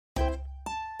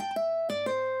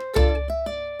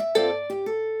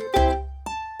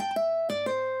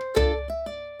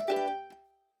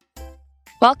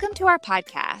Welcome to our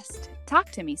podcast,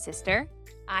 Talk to Me, Sister.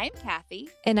 I'm Kathy.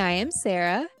 And I am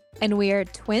Sarah, and we are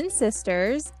twin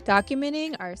sisters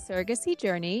documenting our surrogacy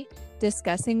journey,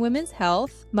 discussing women's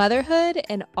health, motherhood,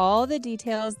 and all the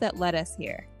details that led us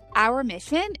here. Our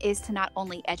mission is to not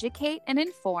only educate and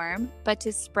inform, but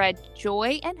to spread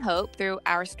joy and hope through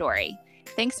our story.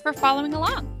 Thanks for following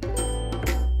along.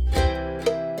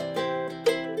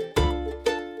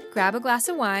 Grab a glass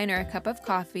of wine or a cup of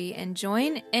coffee and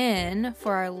join in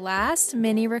for our last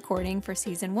mini recording for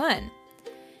season 1.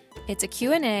 It's a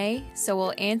Q&A, so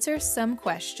we'll answer some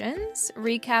questions,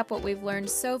 recap what we've learned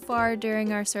so far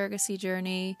during our surrogacy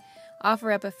journey,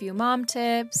 offer up a few mom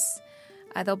tips.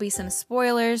 There'll be some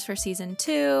spoilers for season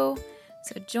 2,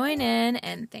 so join in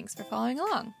and thanks for following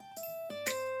along.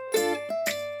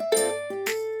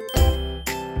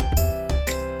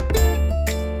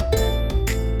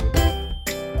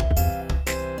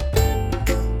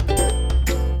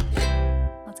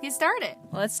 Started.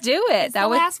 Let's do it. It's the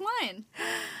last one.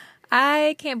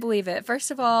 I can't believe it. First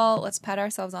of all, let's pat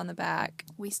ourselves on the back.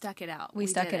 We stuck it out. We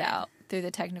stuck it out through the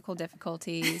technical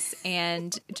difficulties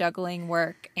and juggling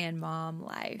work and mom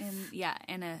life.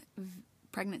 And a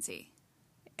pregnancy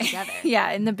together.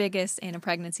 In the biggest and a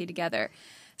pregnancy together.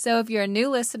 So if you're a new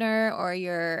listener or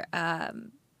you're,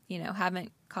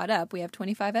 haven't caught up, we have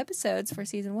 25 episodes for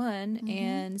season 1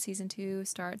 and season 2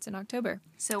 starts in October.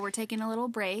 So we're taking a little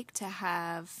break to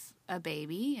have a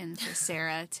baby and for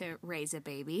Sarah to raise a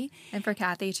baby. And for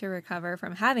Kathy to recover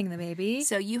from having the baby.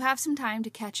 So you have some time to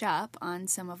catch up on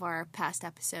some of our past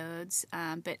episodes.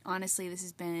 But honestly, this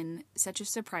has been such a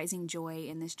surprising joy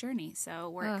in this journey. So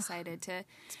we're excited to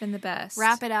it's been the best.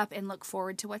 Wrap it up and look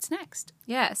forward to what's next.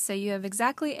 Yes. So you have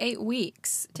exactly 8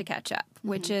 weeks to catch up,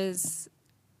 which is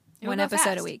one episode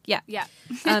fast. A week. Yeah.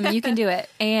 You can do it.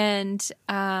 And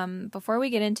before we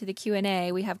get into the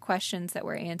Q&A, we have questions that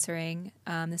we're answering.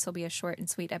 This will be a short and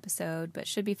sweet episode, but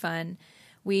should be fun.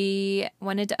 We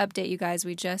wanted to update you guys.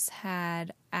 We just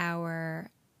had our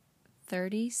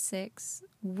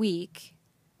 36-week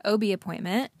OB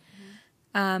appointment.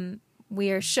 We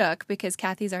are shook because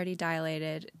Kathy's already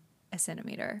dilated a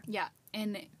centimeter. Yeah.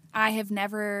 And I have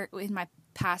never, in my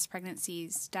past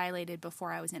pregnancies, dilated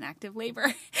before I was in active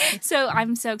labor. So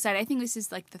I'm so excited. I think this is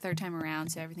like the 3rd time around,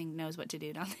 so everything knows what to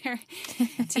do down there.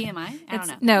 TMI? I don't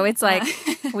know. No, it's like,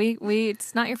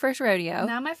 it's not your first rodeo.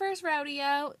 Not my first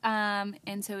rodeo.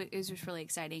 And so it was just really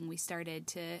exciting. We started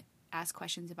to ask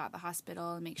questions about the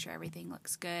hospital and make sure everything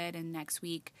looks good. And next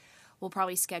week, we'll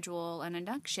probably schedule an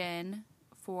induction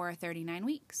for 39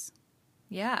 weeks.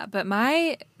 Yeah, but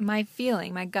my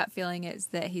gut feeling is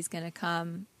that he's going to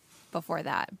come before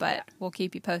that, but we'll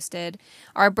keep you posted.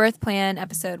 Our birth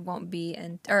episode won't be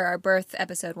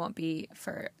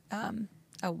for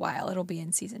a while. It'll be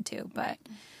in season 2, but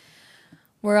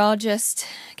we're all just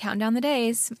counting down the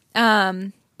days.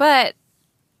 But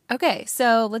okay,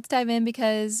 so let's dive in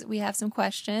because we have some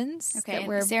questions. Okay,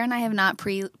 Sarah and I have not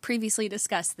previously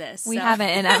discussed this. We haven't,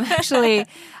 and I'm actually,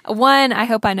 1, I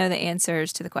hope I know the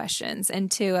answers to the questions, and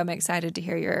 2, I'm excited to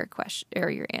hear your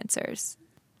your answers.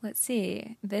 Let's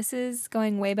see. This is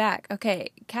going way back.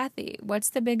 Okay, Kathy, what's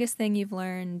the biggest thing you've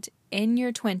learned in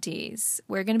your 20s?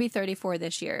 We're going to be 34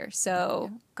 this year,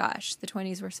 so gosh, the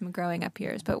 20s were some growing up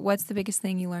years, but what's the biggest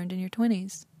thing you learned in your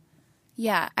 20s?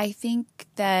 Yeah, I think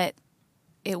that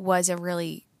it was a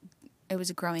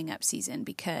growing up season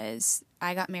because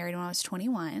I got married when I was 20.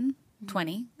 I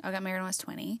got married when I was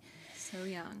 20. So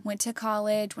young. Went to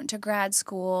college, went to grad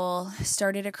school,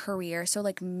 started a career. So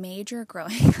like major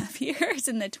growing up years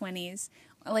in the 20s.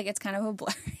 Like it's kind of a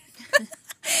blur.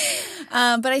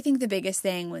 But I think the biggest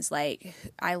thing was like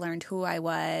I learned who I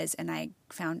was and I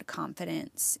found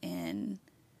confidence in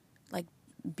like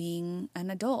being an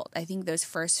adult. I think those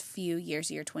first few years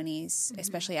of your 20s,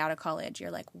 especially out of college, you're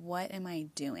like, what am I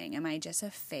doing? Am I just a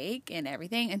fake and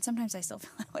everything? And sometimes I still feel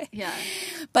that way. Yeah.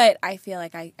 But I feel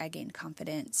like I gained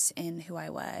confidence in who I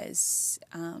was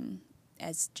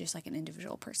as just like an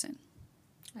individual person.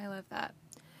 I love that.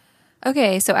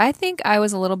 Okay, so I think I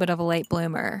was a little bit of a late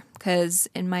bloomer because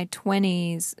in my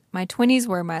 20s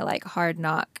were my like hard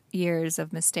knock years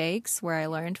of mistakes where I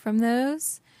learned from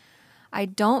those. I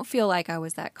don't feel like I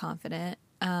was that confident.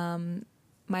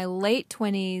 My late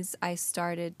 20s, I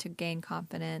started to gain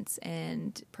confidence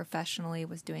and professionally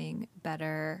was doing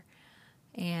better.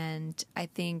 And I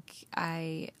think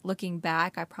looking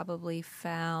back, I probably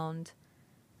found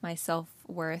my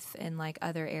self-worth in like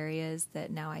other areas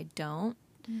that now I don't.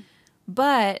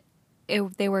 But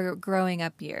they were growing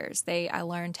up years. I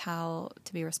learned how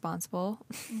to be responsible.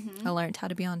 I learned how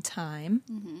to be on time.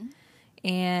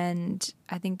 And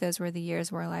I think those were the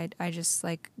years where I just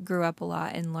like grew up a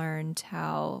lot and learned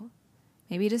how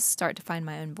maybe to start to find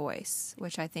my own voice,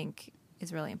 which I think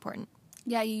is really important.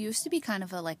 Yeah, you used to be kind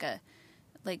of like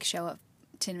show up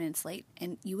 10 minutes late,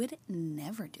 and you would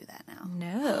never do that now.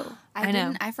 No. I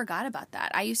know. I forgot about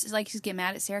that. I used to just get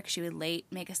mad at Sarah because she would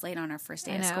make us late on our first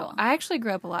day of school. I actually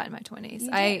grew up a lot in my 20s.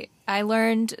 You did. I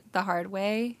learned the hard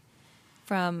way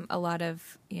from a lot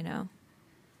of,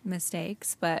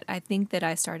 mistakes, but I think that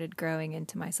I started growing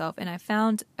into myself, and I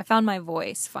found my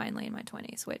voice finally in my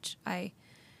 20s, which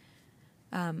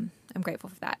I'm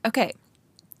grateful for that. Okay.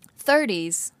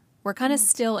 30s. We're kind of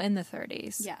still in the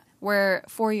 30s. Yeah. We're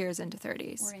 4 years into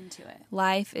 30s. We're into it.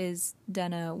 Life is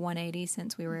done a 180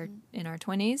 since we were in our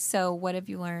 20s. So what have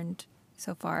you learned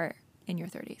so far in your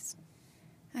 30s?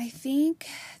 I think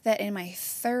that in my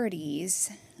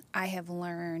 30s, I have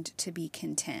learned to be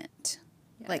content,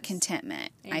 like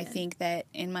contentment. Amen. I think that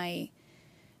in my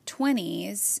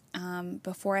 20s,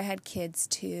 before I had kids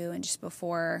too, and just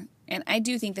before, and I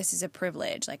do think this is a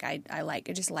privilege. Like I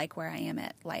just like where I am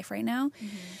at life right now.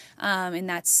 And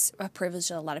that's a privilege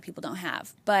that a lot of people don't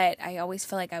have. But I always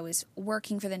feel like I was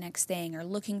working for the next thing or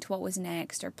looking to what was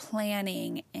next or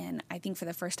planning. And I think for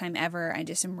the first time ever, I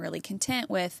just am really content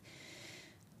with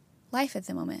life at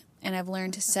the moment. And I've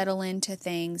learned to settle into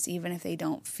things even if they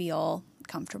don't feel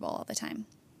comfortable all the time.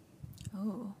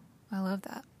 Oh, I love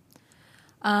that.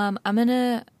 I'm going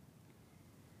to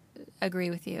agree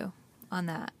with you on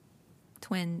that.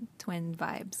 Twin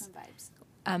vibes.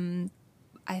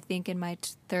 I think in my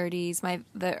 30s,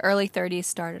 the early 30s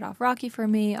started off rocky for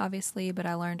me, obviously, but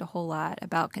I learned a whole lot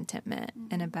about contentment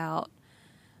and about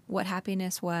what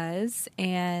happiness was.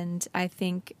 And I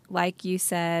think, like you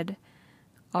said,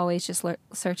 always just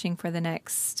searching for the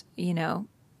next,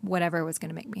 whatever was going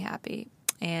to make me happy.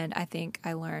 And I think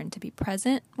I learned to be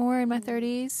present more in my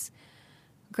 30s.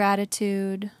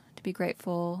 Gratitude, to be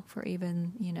grateful for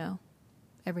even,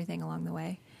 everything along the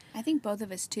way. I think both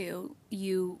of us too,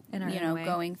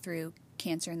 going through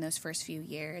cancer in those first few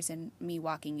years and me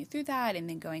walking you through that and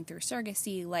then going through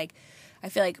surrogacy, like I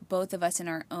feel like both of us in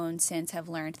our own sense have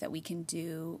learned that we can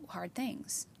do hard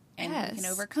things and we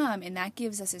can overcome, and that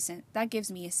gives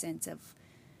me a sense of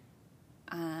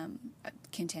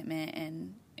contentment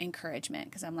and encouragement,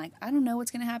 because I'm like, I don't know what's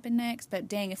going to happen next, but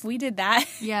dang, if we did that,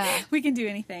 we can do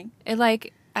anything.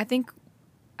 I think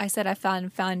I said I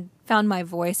found my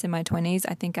voice in my 20s.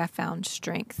 I think I found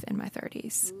strength in my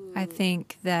 30s. Ooh. I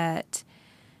think that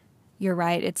you're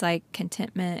right. It's like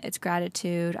contentment. It's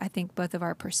gratitude. I think both of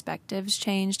our perspectives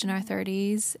changed in our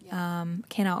 30s. Yeah.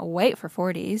 Cannot wait for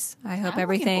 40s. I hope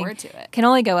everything can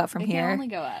only go up from here. Can only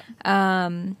go up.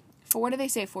 For what do they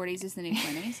say? 40s is the new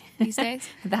 20s these days?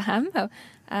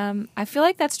 I feel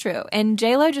like that's true. And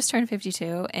J-Lo just turned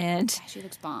 52, and she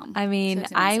looks bomb. I mean,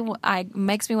 I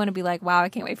makes me want to be like, wow, I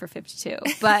can't wait for 52.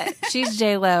 But she's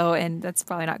J-Lo, and that's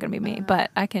probably not going to be me.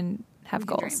 But I can have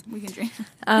goals. We can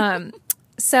dream.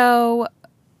 So,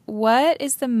 what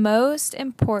is the most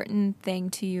important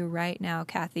thing to you right now,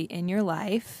 Kathy, in your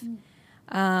life?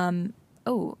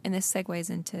 And this segues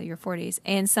into your 40s,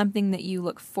 and something that you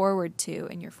look forward to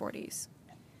in your 40s.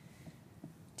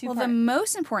 The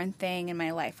most important thing in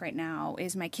my life right now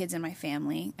is my kids and my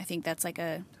family. I think that's like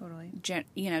a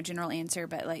general answer,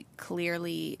 but like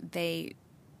clearly they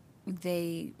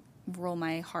rule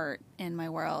my heart and my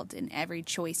world, and every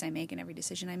choice I make and every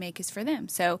decision I make is for them.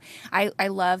 So I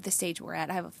love the stage we're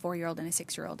at. I have a 4-year-old and a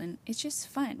 6-year-old, and it's just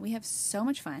fun. We have so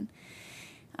much fun.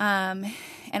 And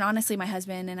honestly, my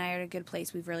husband and I are at a good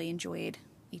place. We've really enjoyed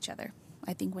each other.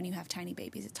 I think when you have tiny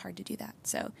babies, it's hard to do that.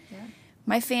 So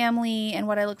my family and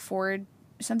what I look forward,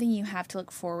 something you have to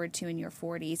look forward to in your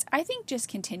 40s, I think just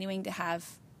continuing to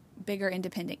have bigger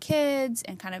independent kids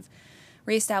and kind of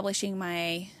reestablishing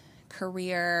my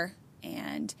career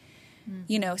and,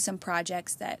 some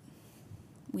projects that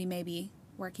we may be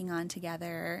working on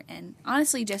together, and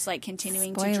honestly just like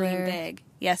continuing to dream big.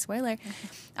 Yeah, spoiler.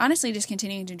 Honestly, just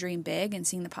continuing to dream big and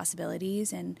seeing the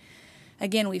possibilities. And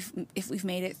again, if we've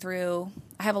made it through,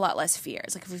 I have a lot less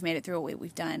fears. Like if we've made it through what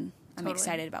we've done, I'm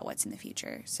excited about what's in the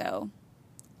future. So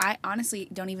I honestly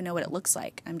don't even know what it looks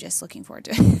like. I'm just looking forward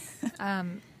to it.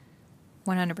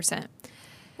 100%.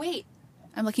 Wait,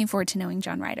 I'm looking forward to knowing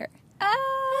John Ryder.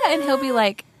 And he'll be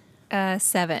like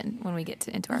 7 when we get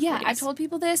into our 40s. Yeah, I've told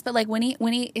people this, but like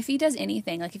if he does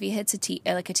anything, like if he hits a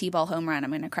T-ball home run, I'm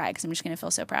going to cry because I'm just going to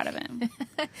feel so proud of him.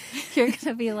 You're going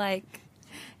to be like,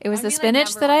 it was the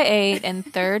spinach that I ate in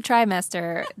 3rd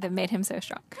trimester that made him so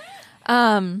strong.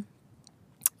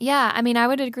 Yeah, I mean, I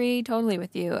would agree totally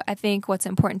with you. I think what's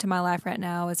important to my life right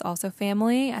now is also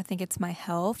family. I think it's my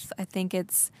health. I think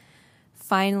it's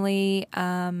finally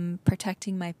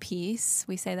protecting my peace.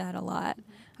 We say that a lot.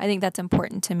 I think that's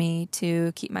important to me,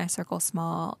 to keep my circle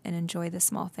small and enjoy the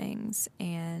small things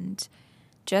and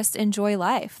just enjoy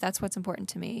life. That's what's important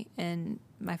to me and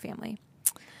my family.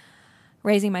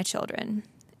 Raising my children.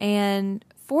 And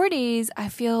 40s, I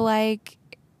feel like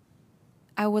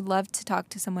I would love to talk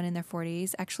to someone in their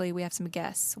 40s. Actually, we have some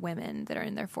guests, women that are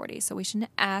in their 40s, so we should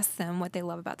ask them what they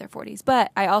love about their 40s.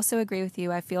 But I also agree with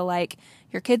you. I feel like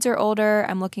your kids are older.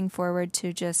 I'm looking forward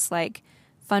to just like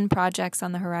fun projects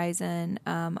on the horizon.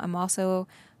 I'm also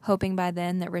hoping by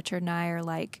then that Richard and I are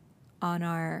like on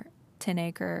our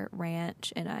 10-acre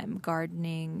ranch and I'm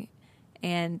gardening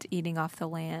and eating off the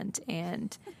land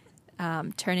and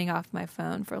turning off my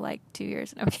phone for like 2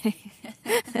 years. No, I'm kidding.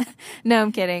 No,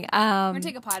 I'm kidding. We're going to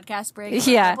take a podcast break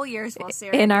for a couple years while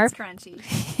Sarah gets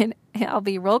crunchy. I'll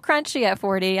be real crunchy at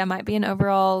 40. I might be in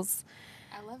overalls.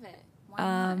 I love it.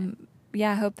 Why not?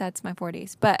 Yeah, I hope that's my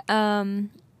 40s. But,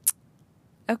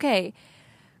 okay.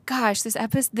 Gosh,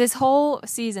 this whole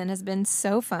season has been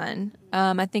so fun.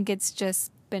 I think it's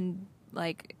just been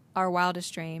like our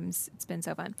wildest dreams. It's been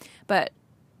so fun. But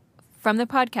from the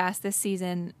podcast this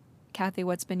season, Kathy,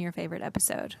 what's been your favorite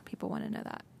episode? People want to know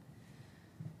that.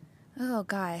 Oh,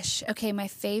 gosh. Okay, my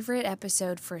favorite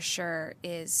episode for sure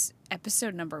is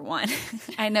episode number 1.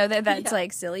 I know that's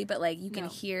like silly, but like you can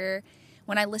hear,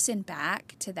 when I listen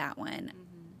back to that one,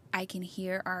 I can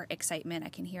hear our excitement. I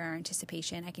can hear our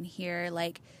anticipation. I can hear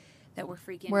like that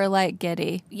we're like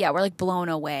giddy. Yeah, we're like blown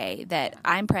away that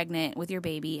I'm pregnant with your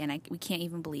baby and we can't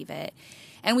even believe it.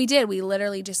 And we did. We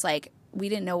literally just like, we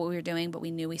didn't know what we were doing, but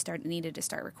we knew we needed to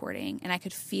start recording. And I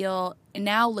could feel, and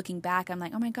now looking back, I'm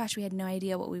like, oh my gosh, we had no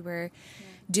idea what we were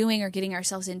doing or getting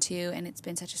ourselves into. And it's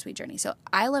been such a sweet journey. So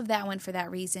I love that one for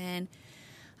that reason.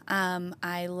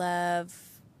 I love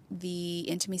the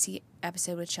intimacy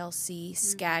episode with Chelsea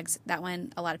Skaggs. That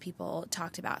one, a lot of people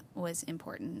talked about was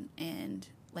important and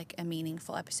like a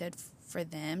meaningful episode for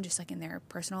them, just like in their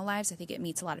personal lives. I think it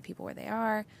meets a lot of people where they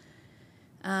are.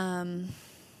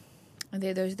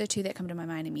 Those are the two that come to my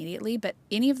mind immediately. But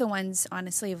any of the ones,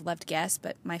 honestly, I've loved guests.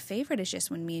 But my favorite is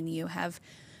just when me and you have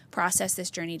processed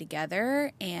this journey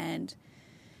together and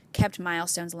kept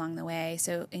milestones along the way.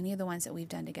 So any of the ones that we've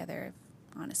done together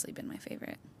have honestly been my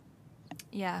favorite.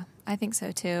 Yeah, I think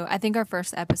so too. I think our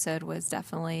first episode was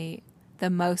definitely the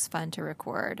most fun to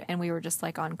record. And we were just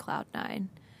like on cloud 9.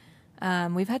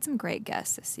 We've had some great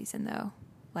guests this season, though.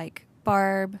 Like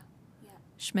Barb,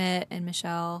 Schmidt, and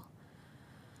Michelle.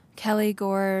 Kelly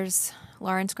Gores,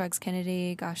 Lauren Scruggs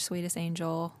Kennedy, gosh, sweetest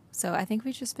angel. So I think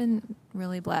we've just been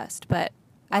really blessed. But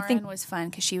Lauren I think was fun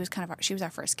because she was she was our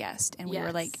first guest, and we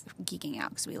were like geeking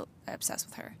out because we were obsessed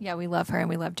with her. Yeah, we love her, and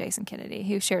we love Jason Kennedy,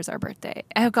 who shares our birthday.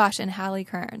 Oh gosh, and Hallie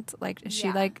Kearns, like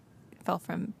she like fell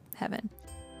from heaven.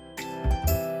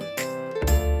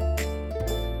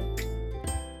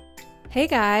 Hey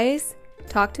guys,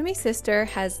 Talk to Me Sister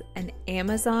has an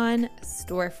Amazon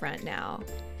storefront now.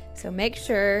 So make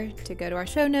sure to go to our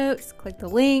show notes, click the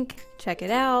link, check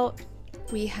it out.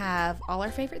 We have all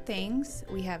our favorite things.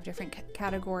 We have different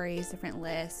categories, different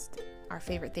lists. Our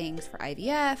favorite things for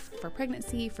IVF, for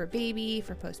pregnancy, for baby,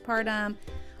 for postpartum.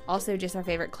 Also just our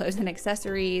favorite clothes and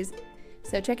accessories.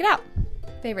 So check it out.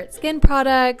 Favorite skin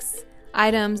products,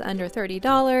 items under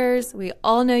 $30. We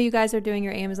all know you guys are doing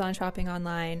your Amazon shopping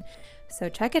online. So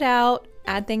check it out,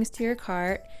 add things to your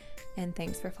cart, and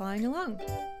thanks for following along.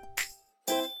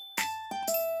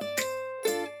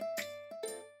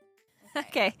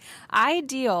 Okay,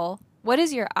 ideal. What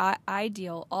is your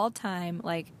ideal all-time,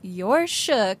 like, your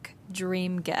shook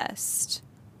dream guest?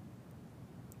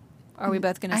 Are we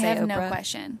both going to say Oprah? I have no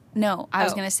question. No, I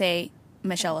was going to say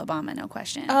Michelle Obama, no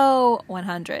question. Oh,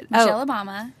 100. Michelle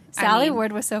Obama. Sally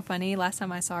Ward was so funny. Last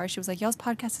time I saw her, she was like, y'all's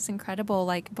podcast is incredible.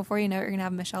 Like, before you know it, you're going to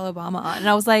have Michelle Obama on. And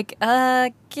I was like,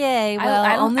 okay, well,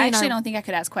 I actually don't think I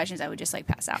could ask questions. I would just, like,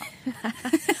 pass out.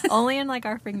 Only in, like,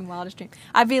 our freaking wildest dream.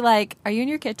 I'd be like, are you in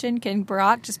your kitchen? Can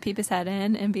Barack just peep his head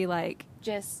in and be like,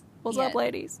 what's up,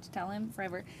 ladies? Just tell him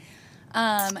forever.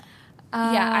 I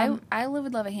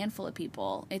would love a handful of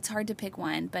people. It's hard to pick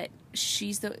one, but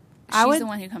she's the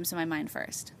one who comes to my mind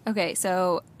first. Okay,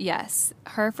 so, yes,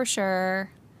 her for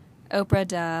sure. Oprah,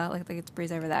 duh. Like it's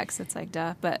breeze over that because it's like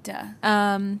duh. But duh.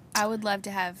 I would love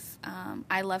to have.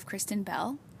 I love Kristen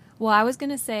Bell. Well, I was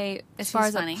gonna say as far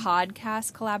as funny. A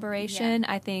podcast collaboration,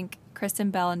 I think Kristen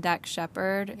Bell and Dax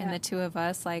Shepard and the two of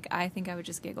us. Like I think I would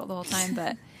just giggle the whole time,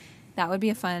 but that would be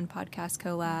a fun podcast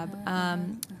collab.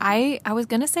 I was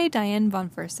gonna say Diane von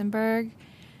Furstenberg.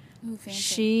 Ooh, fancy.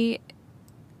 She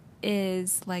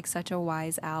is like such a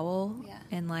wise owl. Yeah.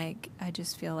 And like, I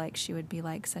just feel like she would be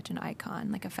like such an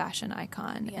icon, like a fashion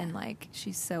icon. Yeah. And like,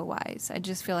 she's so wise. I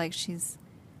just feel like she's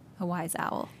a wise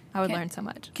owl. I would learn so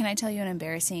much. Can I tell you an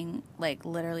embarrassing, like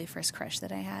literally first crush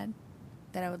that I had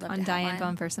that I would love On to Diane have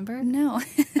von Furstenberg? No.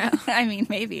 Oh. I mean,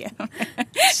 maybe. I don't know.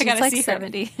 She's like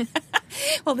 70.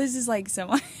 Well, this is like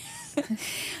someone.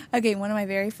 Okay, one of my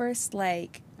very first,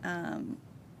 like, kind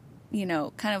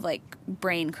of like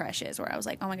brain crushes where I was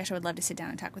like, oh my gosh, I would love to sit down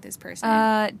and talk with this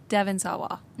person. Devin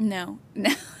Sawa. No.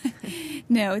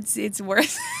 No, it's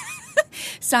worse.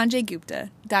 Sanjay Gupta.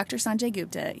 Dr. Sanjay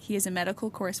Gupta. He is a medical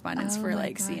correspondent for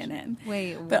like gosh. CNN.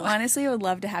 Wait, But what? honestly, I would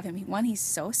love to have him. One, he's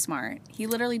so smart. He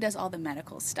literally does all the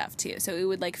medical stuff too. So it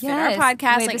would like fit Yes. our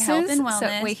podcast, Wait, like this health is- and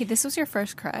wellness. So, this was your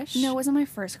first crush? No, it wasn't my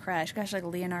first crush. Gosh, like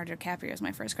Leonardo DiCaprio was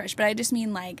my first crush. But I just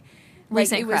mean like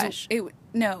Recent it was, crush.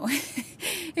 No,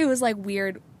 it was like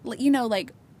weird. You know,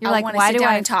 like You're I like, want to why sit do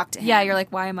down I and talk to him? Yeah, you're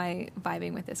like, why am I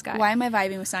vibing with this guy? why am I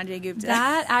vibing with Sanjay Gupta?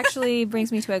 That actually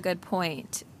brings me to a good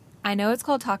point. I know it's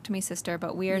called Talk to Me Sister,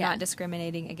 but we are Yeah. not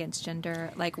discriminating against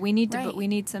gender. Like we need to, Right. we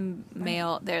need some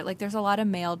male. There, like there's a lot of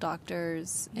male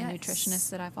doctors and Yes. nutritionists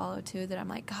that I follow too. That I'm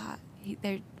like, God,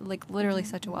 they're like literally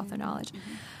such a wealth of knowledge.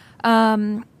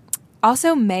 Mm-hmm.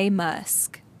 Also, May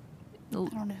Musk, I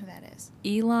don't know who that is.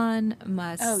 Elon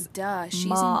Musk. Oh, duh. She's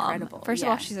mom. incredible. First of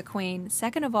all, Yeah. she's a queen.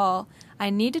 Second of all, I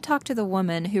need to talk to the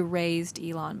woman who raised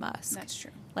Elon Musk. That's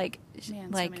true. Like,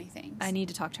 Man, so like many things. I need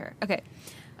to talk to her. Okay.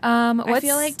 I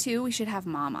feel like too we should have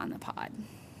Mom on the pod.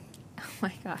 oh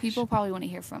my gosh. People probably want to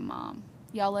hear from Mom.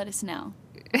 Y'all let us know.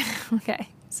 okay,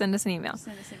 send us an email.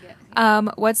 Send us a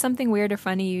gift. What's something weird or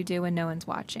funny you do when no one's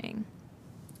watching?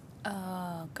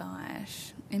 Oh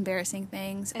gosh, embarrassing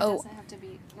things. have to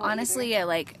be. Honestly, I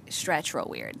like stretch real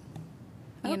weird.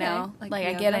 You Okay, know, like like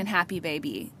I get yoga? in Happy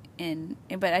Baby,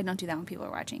 but I don't do that when people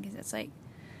are watching because it's like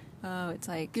Oh, it's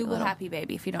like Google little- Happy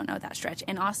Baby if you don't know that stretch,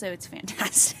 and also it's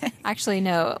fantastic. Actually,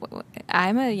 no.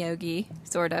 I'm a yogi,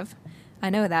 sort of.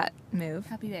 I know that move.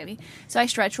 Happy Baby. So I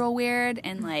stretch real weird,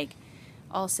 and like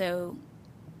also,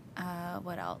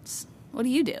 what else? What do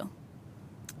you do?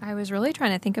 I was really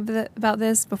trying to think about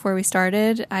this before we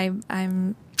started.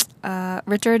 I'm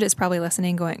Richard is probably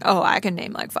listening, going, "Oh, I can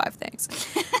name like 5 things."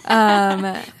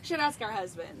 Should ask our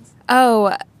husbands.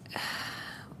 Oh,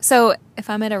 so if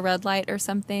I'm at a red light or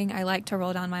something, I like to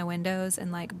roll down my windows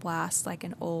and like blast like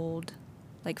an old,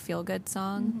 like feel good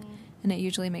song, and it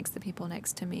usually makes the people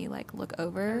next to me like look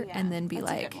over Oh, yeah. and then be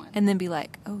That's a like, good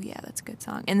one. "Oh yeah, that's a good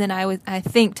song." And then I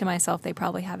think to myself, they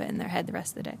probably have it in their head the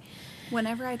rest of the day.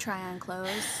 Whenever I try on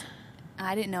clothes,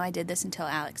 I didn't know I did this until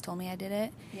Alex told me I did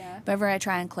it. Yeah. Whenever I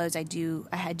try on clothes, I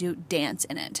had to dance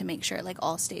in it to make sure it like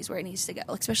all stays where it needs to go.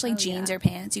 Especially jeans yeah. or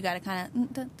pants, you got to kind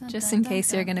of Just in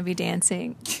case you're going to be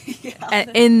dancing yeah,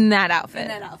 in that outfit, in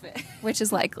that outfit. which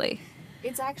is likely.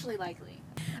 It's actually likely.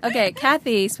 Okay,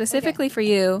 Kathy, specifically for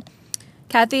you,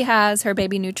 Kathy has her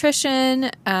baby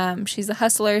nutrition. She's a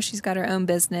hustler. She's got her own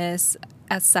business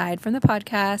aside from the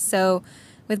podcast. So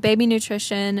with baby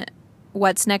nutrition,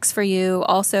 what's next for you?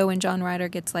 Also, when John Ryder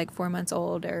gets like 4 months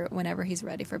old or whenever he's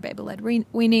ready for baby-led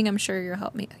weaning, I'm sure you'll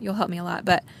help me a lot.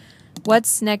 But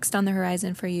what's next on the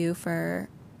horizon for you for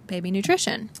baby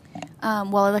nutrition?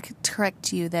 Well, I'd like to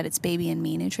correct you that it's Baby and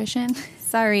Me Nutrition.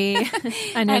 Sorry.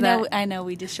 I know that. I know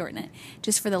we just shorten it.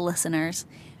 Just for the listeners.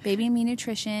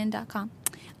 BabyandMeNutrition.com.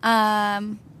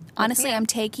 Honestly, I'm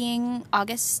taking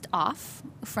August off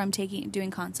from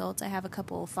doing consults. I have a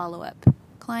couple follow-up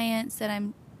clients that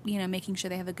I'm, making sure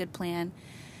they have a good plan.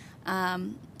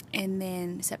 And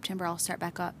then September I'll start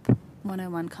back up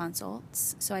one-on-one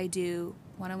consults. So I do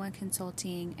one-on-one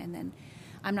consulting, and then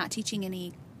I'm not teaching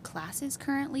any classes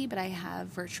currently, but I have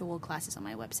virtual classes on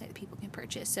my website that people can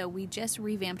purchase. So we just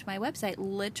revamped my website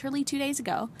literally 2 days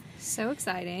ago. So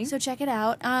exciting. So check it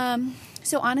out.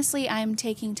 So honestly, I'm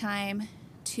taking time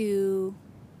to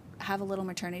have a little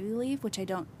maternity leave, which I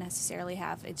don't necessarily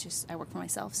have. It's just I work for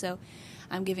myself. So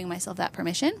I'm giving myself that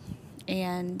permission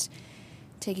and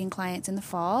taking clients in the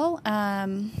fall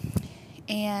and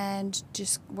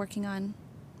just working on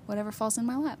whatever falls in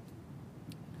my lap.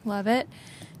 Love it.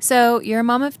 So you're a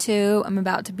mom of 2. I'm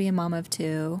about to be a mom of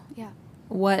 2. Yeah.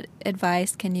 What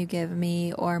advice can you give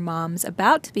me or moms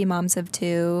about to be moms of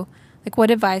 2? Like, what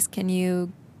advice can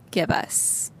you give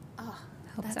us? Oh,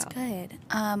 Help us that's out. good.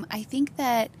 I think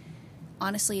that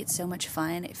honestly, it's so much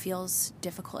fun. It feels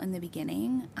difficult in the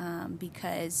beginning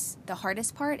because the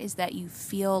hardest part is that you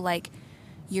feel like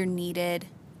you're needed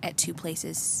at 2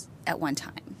 places at one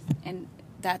time. And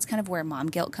that's kind of where mom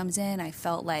guilt comes in. I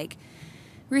felt like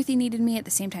Ruthie needed me at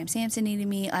the same time Samson needed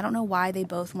me. I don't know why they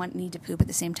both need to poop at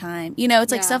the same time.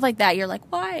 It's like Yeah. stuff like that. You're like,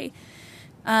 why?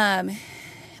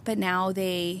 But now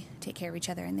they take care of each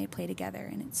other and they play together,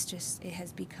 and it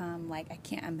has become like, I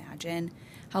can't imagine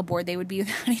how bored they would be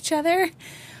without each other.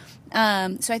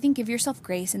 So I think give yourself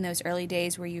grace in those early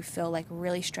days where you feel like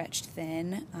really stretched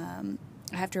thin.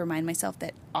 I have to remind myself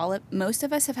that most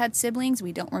of us have had siblings.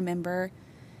 We don't remember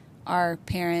our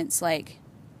parents, like,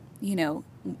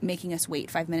 making us wait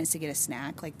 5 minutes to get a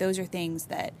snack. Like, those are things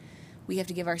that we have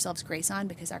to give ourselves grace on,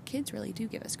 because our kids really do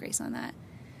give us grace on that.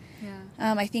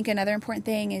 Yeah. I think another important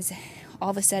thing is, all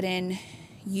of a sudden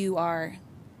you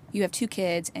have 2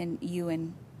 kids and you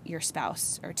and your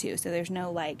spouse are 2. So there's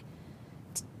no like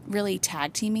really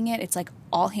tag teaming it. It's like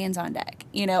all hands on deck,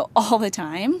 all the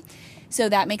time. So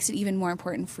that makes it even more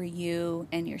important for you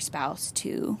and your spouse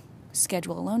to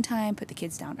schedule alone time, put the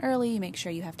kids down early, make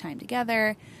sure you have time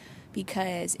together,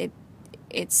 because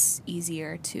it's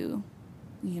easier to,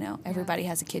 everybody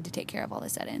has a kid to take care of all of a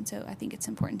sudden. So I think it's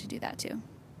important to do that too.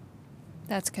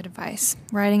 That's good advice.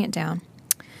 Writing it down.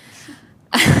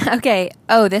 Okay.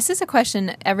 Oh, this is a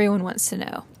question everyone wants to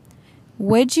know.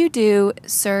 Would you do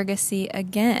surrogacy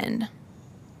again?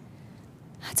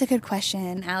 That's a good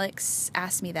question. Alex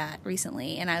asked me that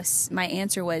recently, and my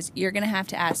answer was, you're going to have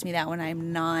to ask me that when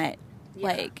I'm not,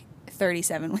 like,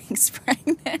 37 weeks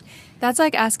pregnant. That's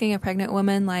like asking a pregnant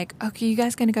woman, like, okay, you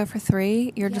guys going to go for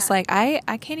 3? You're just like, I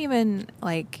can't even,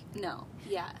 like... No.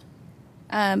 Yeah.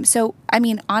 So, I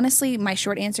mean, honestly, my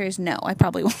short answer is no. I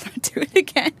probably will not do it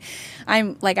again.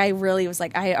 I really was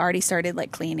like, I already started,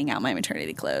 like, cleaning out my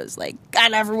maternity clothes. Like, I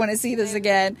never want to see this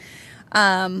again.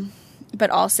 But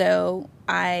also,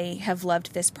 I have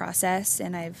loved this process,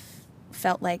 and I've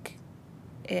felt like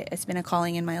it's been a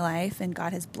calling in my life, and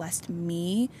God has blessed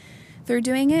me through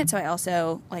doing it. So I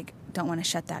also, like, don't want to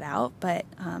shut that out. But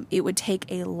it would take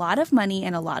a lot of money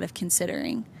and a lot of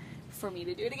considering for me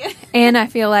to do it again. And I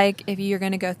feel like if you're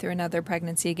going to go through another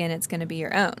pregnancy again, it's going to be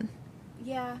your own.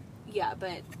 Yeah,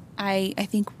 but I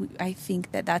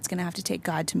think that's going to have to take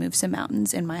God to move some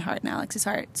mountains in my heart and Alex's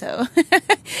heart. So,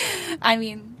 I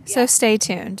mean, yeah. So stay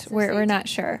tuned. We're not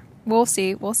sure. We'll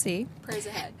see. Prayers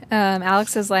ahead.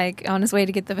 Alex is like on his way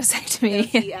to get the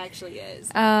vasectomy. No, he actually is.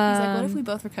 He's like, what if we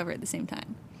both recover at the same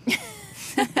time?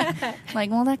 Like,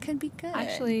 well, that could be good.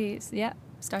 Actually, yeah.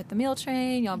 Start the meal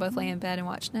train. Y'all both lay in bed and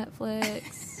watch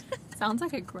Netflix. Sounds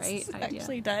like a great idea. It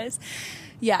actually does.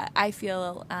 Yeah, I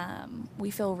feel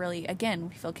we feel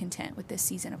content with this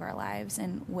season of our lives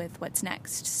and with what's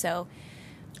next. So,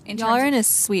 y'all are in a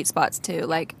sweet spots too.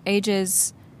 Like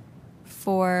ages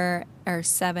 4 or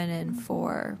 7 and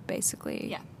 4,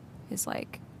 basically. Yeah, is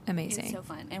like amazing. It's so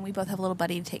fun, and we both have a little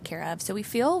buddy to take care of. So we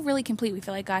feel really complete. We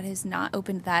feel like God has not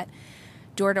opened that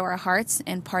door to our hearts,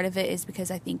 and part of it is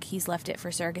because I think he's left it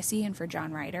for surrogacy and for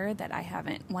John Ryder, that I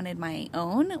haven't wanted my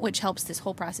own, which helps this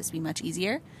whole process be much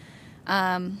easier.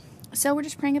 So we're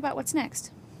just praying about what's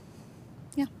next.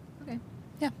 Yeah. Okay.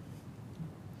 Yeah.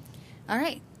 All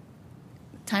right.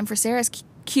 Time for Sarah's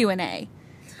Q&A.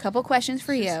 Couple questions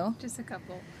for you. Just a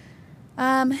couple.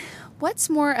 What's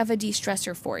more of a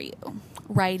de-stressor for you,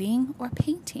 writing or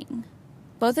painting?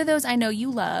 Both of those I know you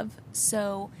love,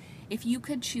 so if you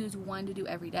could choose one to do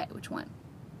every day, which one?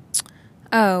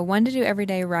 Oh, one to do every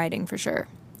day, writing for sure.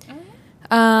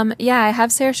 Yeah, I have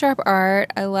Sarah Sharp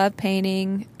art. I love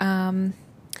painting.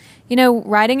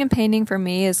 Writing and painting for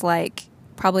me is like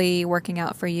probably working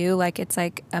out for you. Like it's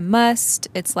like a must.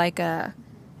 It's like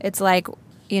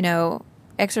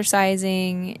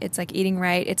exercising. It's like eating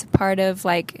right. It's a part of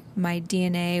like my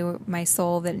DNA, my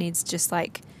soul that needs just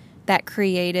like that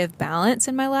creative balance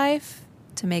in my life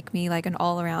to make me like an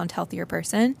all-around healthier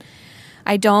person.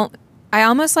 I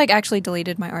almost like actually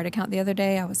deleted my art account the other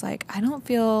day. I was like, I don't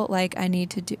feel like I need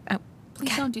to do...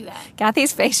 Please don't do that.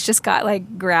 Kathy's face just got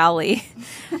like growly.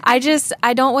 I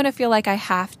don't want to feel like I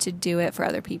have to do it for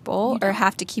other people or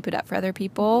have to keep it up for other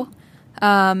people.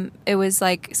 It was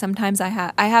like sometimes I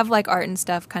have like art and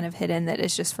stuff kind of hidden that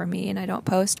is just for me and I don't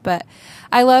post. But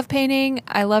I love painting.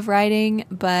 I love writing.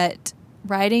 But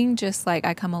writing just like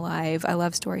I come alive. I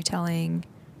love storytelling.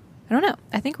 I don't know.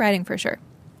 I think writing for sure.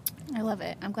 I love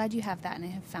it. I'm glad you have that and I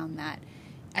have found that.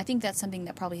 I think that's something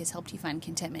that probably has helped you find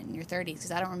contentment in your 30s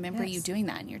because I don't remember you doing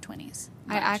that in your 20s.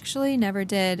 I actually never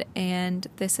did. And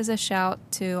this is a shout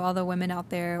to all the women out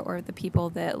there or the people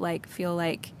that like feel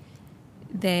like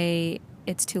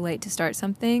it's too late to start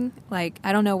something. Like,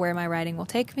 I don't know where my writing will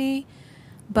take me,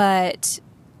 but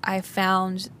I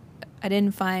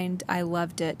didn't find I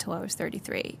loved it till I was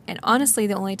 33. And honestly,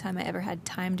 the only time I ever had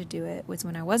time to do it was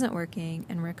when I wasn't working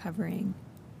and recovering.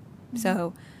 Mm-hmm.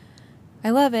 So I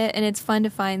love it, and it's fun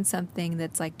to find something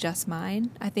that's like just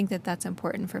mine. I think that that's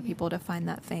important for people to find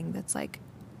that thing that's like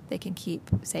they can keep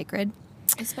sacred.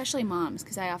 Especially moms,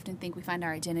 because I often think we find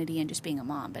our identity in just being a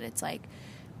mom, but it's like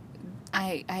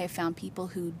I have found people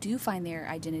who do find their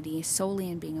identity solely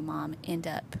in being a mom end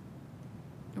up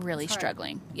really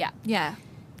struggling. Yeah. Yeah.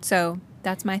 So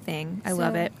that's my thing. I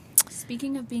love it.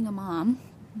 Speaking of being a mom,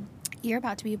 you're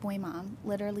about to be a boy mom.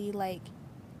 Literally, like,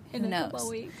 who knows? Couple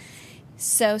weeks.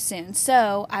 So soon.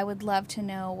 So I would love to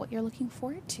know what you're looking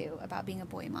forward to about being a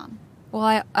boy mom.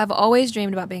 Well, I've always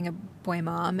dreamed about being a boy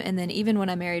mom. And then even when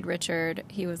I married Richard,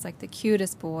 he was like the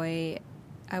cutest boy.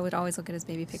 I would always look at his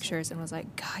baby pictures and was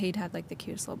like, God, he'd have like the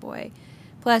cutest little boy.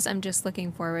 Plus, I'm just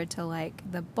looking forward to like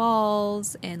the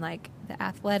balls and like the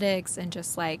athletics and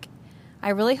just like, I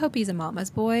really hope he's a mama's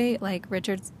boy. Like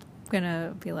Richard's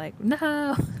gonna be like,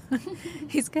 no,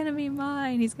 he's gonna be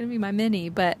mine. He's gonna be my mini.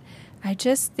 But I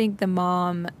just think the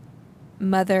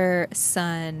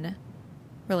mother-son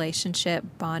relationship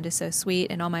bond is so sweet.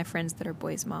 And all my friends that are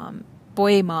boy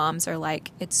moms are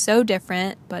like, it's so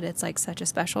different, but it's like such a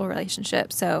special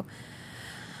relationship. So,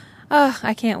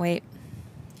 I can't wait.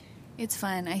 It's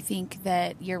fun. I think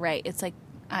that you're right. It's like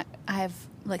I have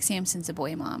like Samson's a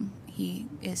boy mom. He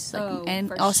is like,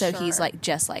 and also he's like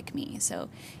just like me. So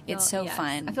it's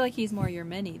fun. I feel like he's more your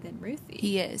mini than Ruthie.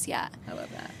 He is, yeah. I love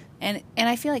that. And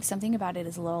I feel like something about it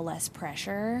is a little less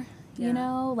pressure. You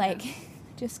know, like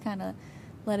just kind of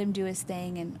let him do his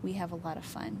thing, and we have a lot of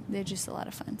fun. They're just a lot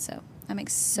of fun. So I'm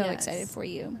excited for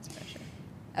you.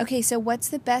 Okay, so what's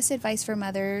the best advice for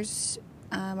mothers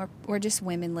or just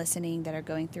women listening that are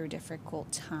going through a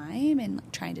difficult time and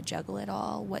trying to juggle it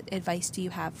all? What advice do you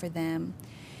have for them,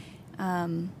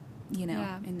 in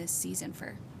this season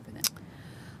for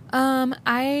them?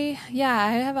 I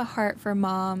have a heart for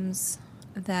moms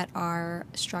that are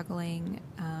struggling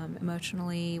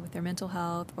emotionally with their mental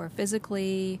health or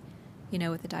physically,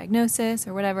 with a diagnosis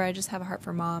or whatever. I just have a heart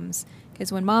for moms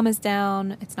because when mom is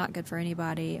down, it's not good for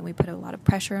anybody, and we put a lot of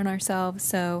pressure on ourselves.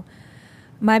 So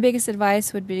my biggest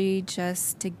advice would be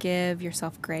just to give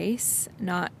yourself grace.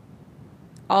 Not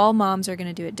all moms are going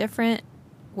to do it different.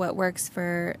 What works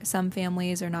for some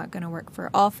families are not going to work for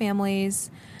all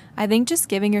families. I think just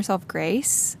giving yourself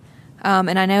grace.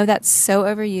 And I know that's so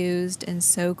overused and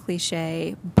so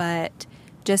cliche, but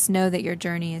just know that your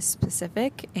journey is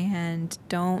specific and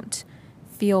don't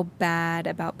feel bad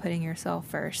about putting yourself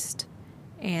first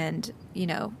and,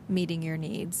 meeting your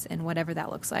needs and whatever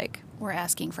that looks like. Or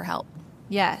asking for help.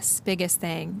 Yes, biggest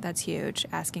thing. That's huge.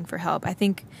 Asking for help. I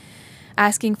think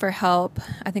asking for help,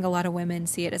 I think a lot of women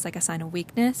see it as like a sign of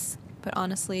weakness, but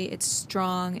honestly, it's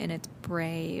strong and it's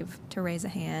brave to raise a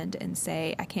hand and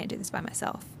say, I can't do this by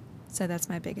myself. So that's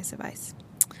my biggest advice.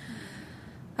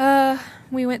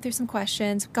 We went through some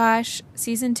questions. Gosh,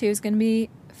 season 2 is going to be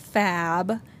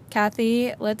fab.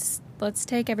 Kathy, let's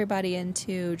take everybody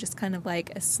into just kind of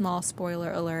like a small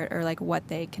spoiler alert or like what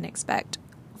they can expect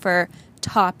for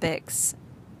topics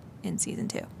in season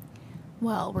 2.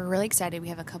 Well, we're really excited. We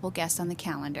have a couple guests on the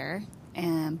calendar,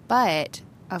 but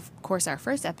of course, our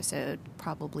first episode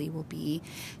probably will be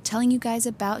telling you guys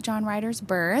about John Ryder's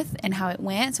birth and how it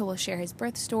went. So we'll share his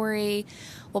birth story.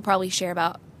 We'll probably share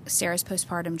about Sarah's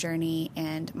postpartum journey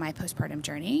and my postpartum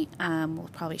journey. We'll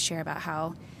probably share about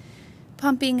how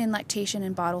pumping and lactation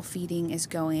and bottle feeding is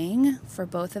going for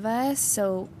both of us.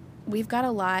 So we've got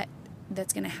a lot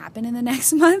that's going to happen in the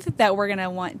next month that we're going to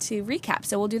want to recap.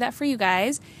 So we'll do that for you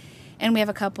guys. And we have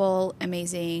a couple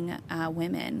amazing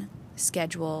women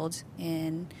scheduled,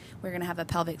 and we're going to have a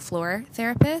pelvic floor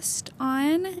therapist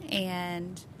on,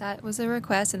 and that was a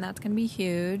request, and that's going to be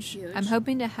huge. I'm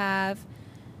hoping to have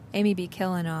Amy B.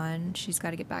 Killen on. She's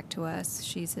got to get back to us.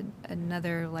 She's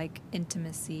another like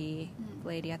intimacy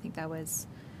lady. I think that was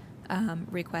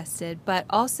requested. But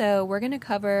also we're going to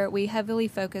cover, we heavily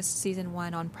focused season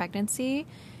 1 on pregnancy.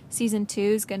 Season 2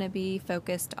 is going to be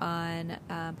focused on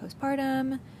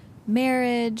postpartum,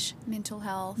 marriage, mental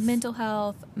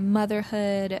health,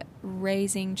 motherhood,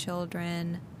 raising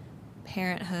children,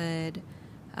 parenthood,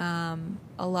 a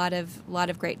lot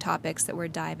of great topics that we're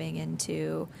diving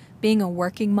into. Being a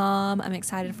working mom, I'm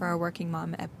excited for our working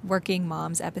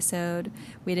moms episode.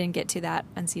 We didn't get to that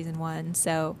on season 1,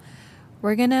 so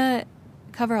we're gonna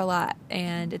cover a lot,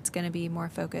 and it's gonna be more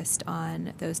focused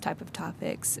on those type of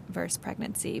topics versus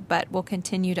pregnancy. But we'll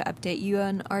continue to update you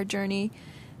on our journey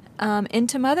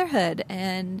into motherhood,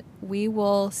 and we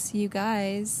will see you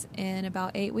guys in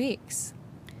about 8 weeks.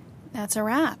 That's a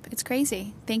wrap. It's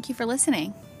crazy. Thank you for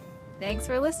listening. Thanks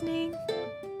for listening.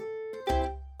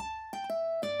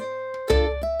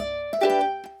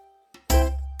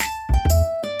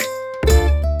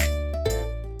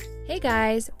 Hey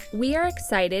guys, we are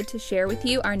excited to share with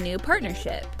you our new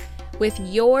partnership with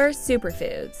Your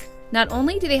Superfoods. Not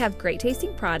only do they have great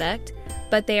tasting product,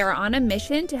 but they are on a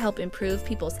mission to help improve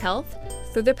people's health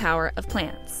through the power of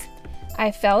plants. I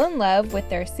fell in love with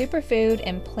their superfood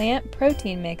and plant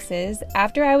protein mixes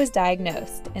after I was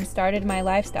diagnosed and started my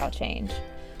lifestyle change.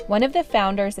 One of the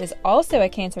founders is also a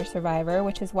cancer survivor,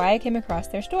 which is why I came across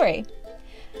their story.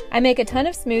 I make a ton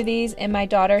of smoothies, and my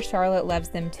daughter Charlotte loves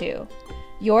them too.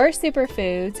 Your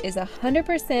Superfoods is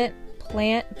 100%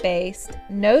 plant-based,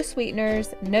 no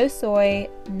sweeteners, no soy,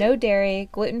 no dairy,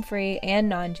 gluten-free, and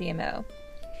non-GMO.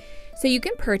 So you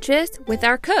can purchase with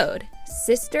our code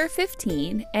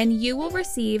SISTER15 and you will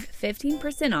receive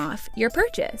 15% off your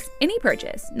purchase, any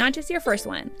purchase, not just your first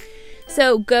one.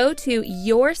 So go to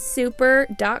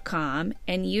yoursuper.com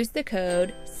and use the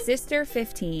code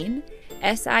SISTER15,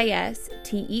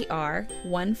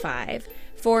 SISTER15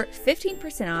 for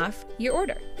 15% off your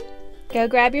order. Go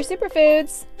grab your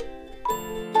superfoods!